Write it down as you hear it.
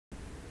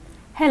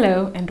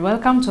Hello and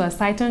welcome to our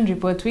Cytonn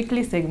Report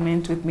weekly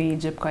segment with me,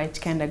 Jepkoech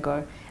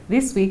Kendagor.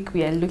 This week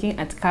we are looking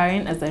at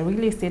Karen as a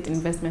real estate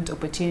investment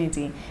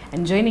opportunity,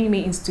 and joining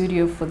me in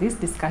studio for this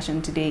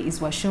discussion today is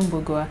Washum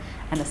Bugua,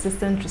 an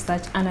assistant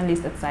research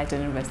analyst at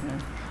Cytonn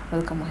Investment.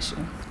 Welcome,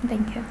 Washum.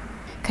 Thank you.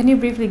 Can you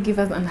briefly give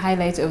us a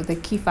highlight of the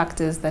key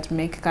factors that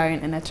make Karen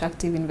an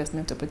attractive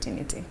investment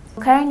opportunity?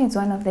 Karen is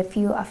one of the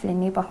few affluent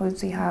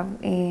neighborhoods we have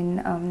in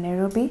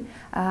Nairobi.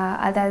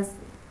 Others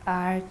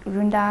are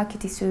Runda,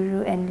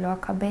 Kitisuru, and Lower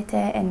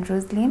Kabete and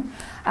Roslyn.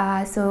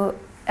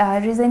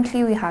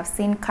 Recently we have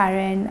seen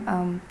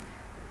Karen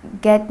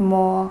get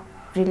more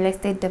real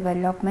estate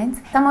developments.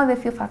 Some of the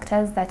few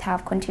factors that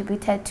have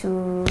contributed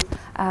to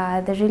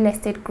the real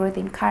estate growth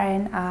in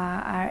Karen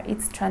are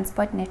its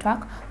transport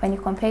network. When you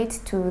compare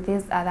it to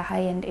these other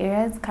high-end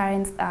areas,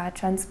 Karen's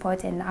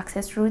transport and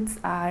access routes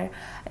are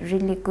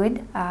really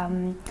good.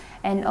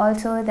 And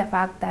also the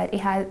fact that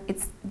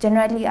it's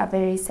generally a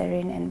very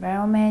serene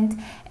environment,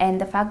 and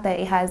the fact that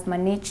it has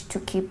managed to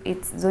keep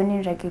its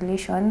zoning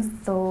regulations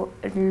so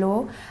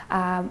low,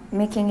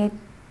 making it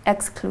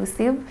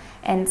exclusive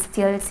and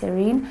still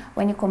serene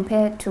when you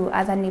compare it to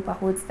other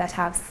neighborhoods that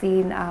have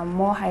seen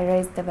more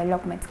high-rise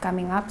developments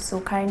coming up. So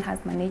Karen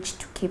has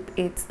managed to keep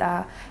its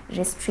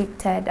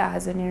restricted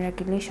zoning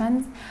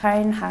regulations.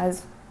 Karen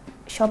has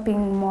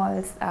shopping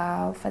malls,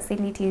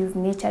 facilities,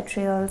 nature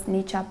trails,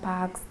 nature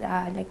parks,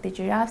 like the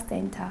Giraffe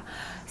Center.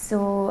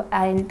 So,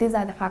 and these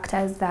are the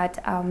factors that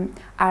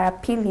are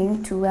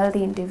appealing to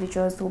wealthy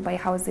individuals who buy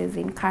houses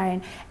in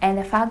Karen. And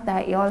the fact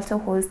that it also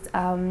hosts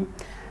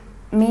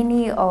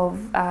many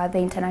of the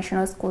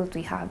international schools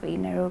we have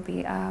in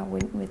Nairobi.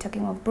 We're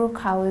talking of Brook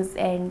House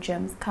and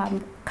James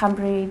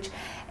Cambridge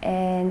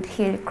and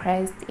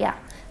Hillcrest, yeah.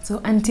 So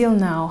until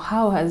now,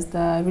 how has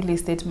the real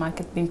estate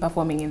market been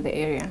performing in the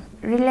area?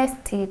 Real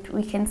estate,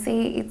 we can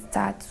say it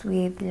starts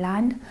with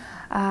land.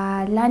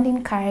 Land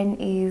in Karen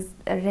is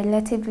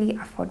relatively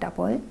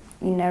affordable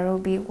in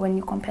Nairobi when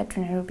you compare to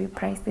Nairobi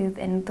prices,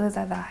 and those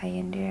are the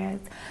high-end areas.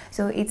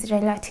 So it's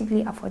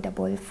relatively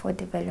affordable for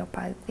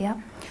developers,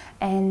 yeah.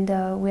 And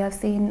we have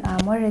seen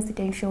more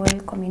residential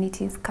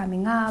communities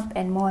coming up,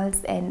 and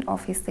malls and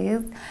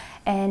offices.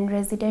 And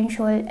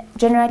residential,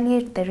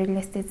 generally the real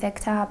estate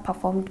sector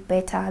performed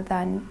better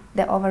than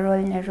the overall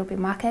Nairobi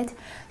market.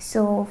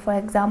 So for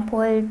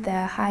example,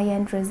 the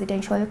high-end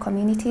residential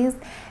communities,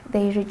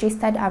 they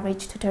registered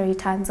average total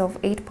returns of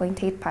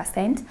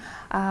 8.8%,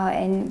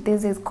 and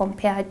this is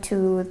compared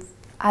to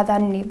other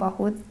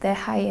neighborhoods, the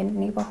high-end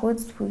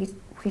neighborhoods,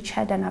 which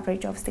had an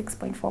average of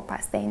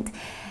 6.4%.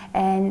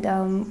 And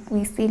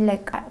we see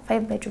like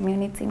 5-bedroom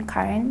units in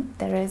Karen,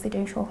 the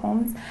residential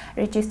homes,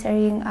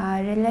 registering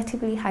a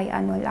relatively high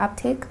annual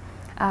uptake.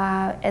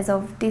 As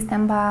of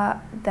December,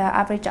 the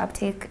average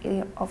uptake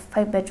of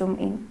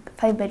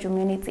 5-bedroom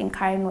units in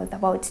Karen was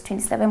about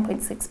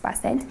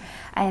 27.6%,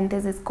 and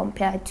this is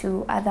compared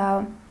to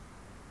other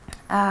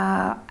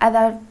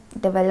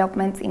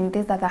developments in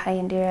these other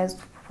high-end areas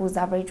whose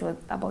average was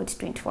about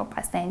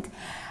 24%.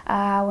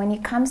 When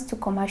it comes to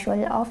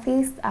commercial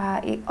office,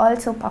 it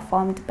also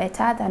performed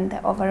better than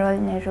the overall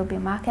Nairobi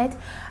market,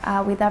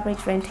 with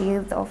average rent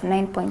yields of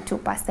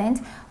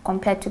 9.2%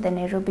 compared to the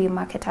Nairobi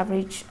market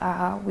average,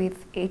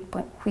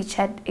 which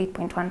had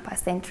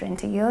 8.1%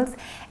 rent yields.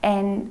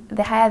 And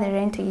the higher the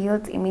rent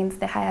yields, it means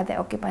the higher the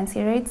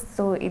occupancy rates.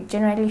 So it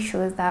generally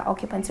shows that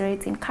occupancy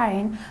rates in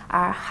Karen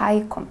are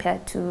high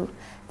compared to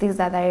these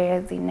other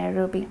areas in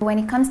Nairobi. When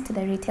it comes to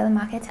the retail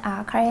market,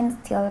 Karen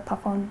still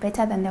performed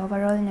better than the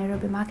overall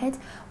Nairobi market,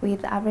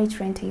 with average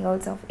rent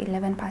yields of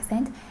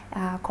 11%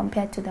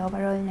 compared to the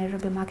overall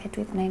Nairobi market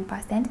with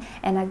 9%.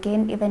 And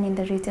again, even in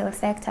the retail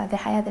sector, the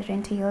higher the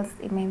rent yields,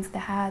 it means the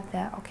higher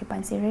the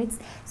occupancy rates.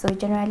 So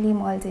generally,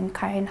 malls in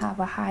Karen have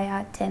a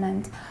higher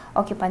tenant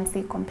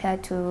occupancy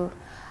compared to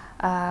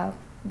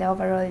the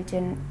overall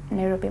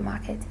Nairobi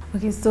market.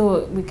 Okay,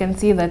 so we can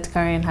see that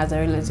Karen has a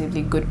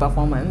relatively good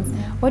performance.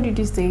 Yeah. What did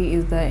you say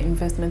is the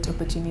investment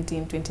opportunity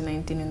in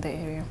 2019 in the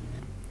area?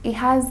 It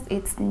has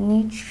its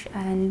niche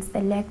and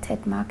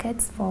selected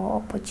markets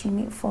for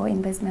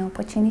investment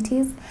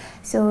opportunities.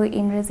 So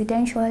in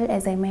residential,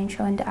 as I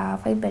mentioned,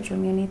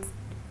 5-bedroom units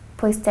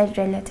posted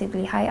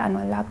relatively high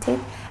annual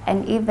uptake,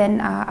 and even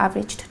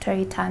average total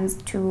returns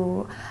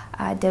to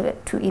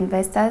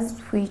investors,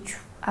 which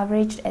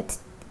averaged at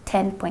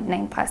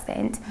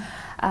 10.9%,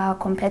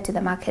 compared to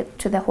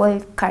the whole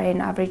Karen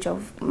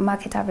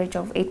market average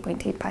of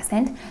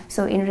 8.8%.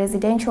 So in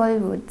residential, we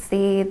would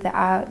say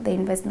the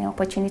investment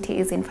opportunity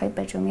is in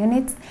 5-bedroom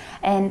units.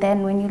 And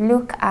then when you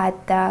look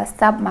at the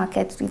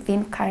sub-markets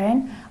within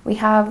Karen, we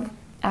have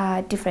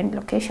different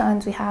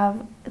locations. We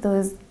have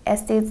those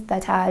estates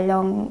that are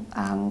along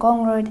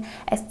Ngong Road,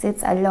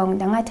 estates along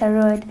Langata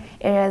Road,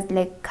 areas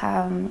like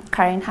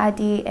Karen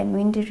Hardy and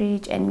Windy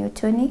Ridge and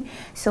Mutuni.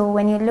 So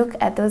when you look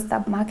at those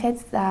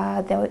submarkets,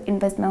 the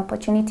investment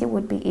opportunity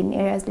would be in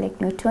areas like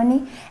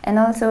Mutuni and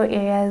also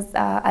areas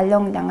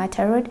along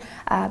Langata Road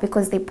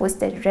because they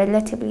posted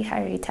relatively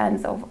high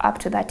returns of up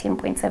to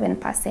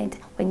 13.7%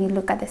 when you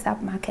look at the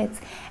submarkets,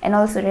 and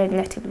also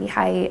relatively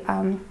high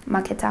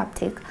market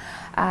uptake.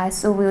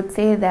 So we would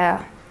say the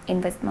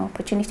investment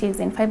opportunities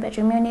in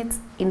 5-bedroom units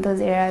in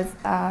those areas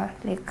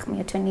like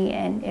Mutuni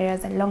and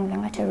areas along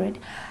Langata Road.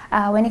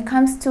 When it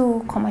comes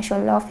to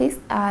commercial office,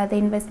 the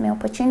investment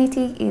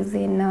opportunity is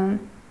in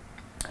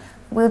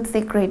we would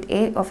say grade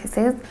A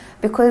offices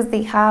because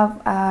they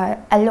have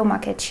a low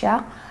market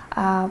share,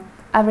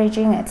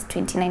 averaging at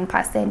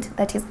 29%.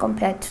 That is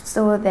compared to,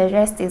 so the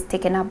rest is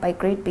taken up by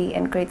grade B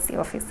and grade C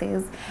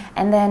offices.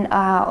 And then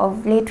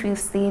of late we've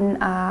seen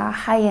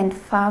high-end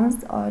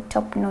firms or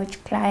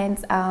top-notch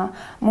clients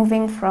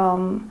moving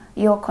from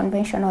your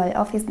conventional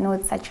office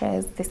nodes such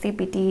as the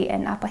CBD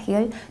and Upper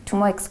Hill to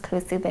more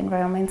exclusive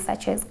environments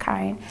such as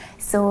Karen.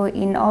 So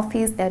in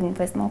office, the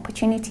investment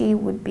opportunity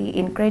would be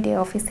in grade A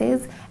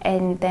offices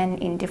and then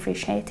in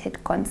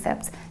differentiated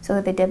concepts.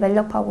 So the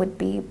developer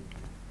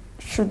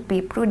should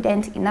be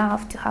prudent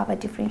enough to have a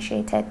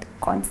differentiated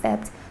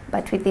concept,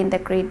 but within the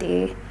grade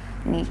A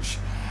niche.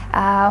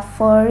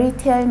 For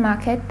retail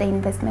market, the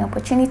investment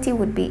opportunity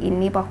would be in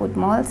neighborhood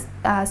malls.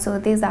 So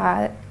these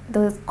are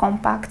those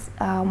compact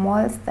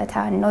malls that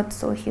are not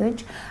so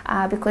huge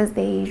because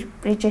they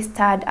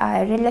registered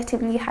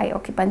relatively high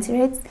occupancy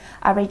rates,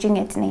 averaging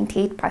at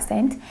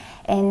 98%,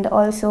 and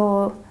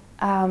also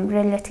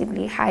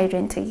relatively high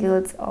rental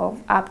yields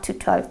of up to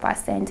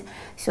 12%.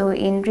 So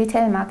in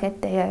retail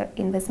market, the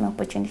investment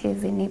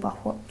opportunities in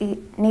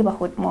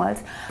neighborhood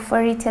malls.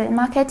 For retail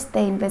market, the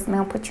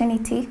investment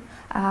opportunity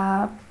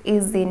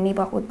is in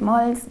neighborhood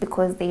malls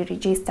because they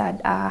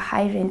registered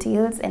high rental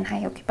yields and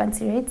high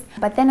occupancy rates.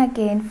 But then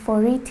again, for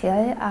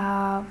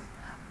retail,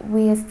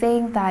 we are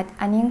saying that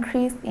an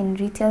increase in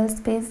retail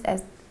space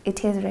as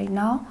it is right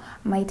now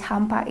might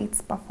hamper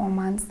its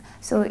performance.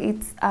 So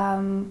it's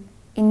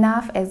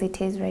enough as it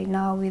is right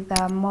now with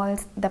the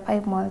malls, the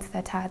 5 malls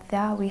that are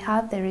there. We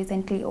have the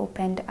recently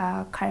opened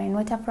Karen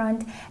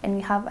Waterfront, and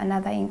we have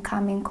another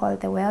incoming called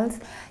the Wells.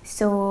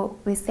 So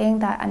we're saying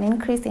that an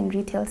increase in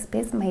retail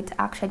space might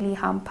actually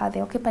hamper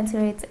the occupancy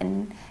rates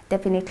and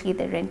definitely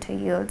the rental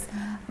yields.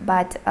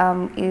 But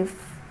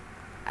if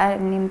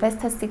an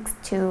investor seeks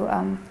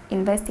to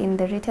invest in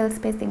the retail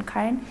space in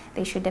Karen,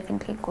 they should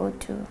definitely go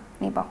to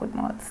neighborhood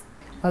malls.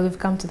 Well, we've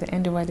come to the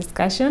end of our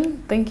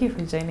discussion. Thank you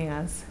for joining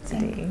us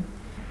today.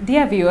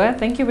 Dear viewer,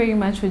 thank you very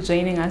much for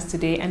joining us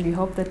today, and we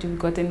hope that you've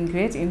gotten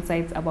great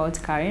insights about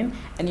Karen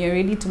and you're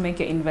ready to make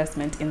your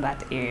investment in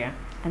that area.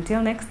 Until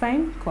next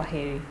time,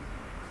 kwaheri.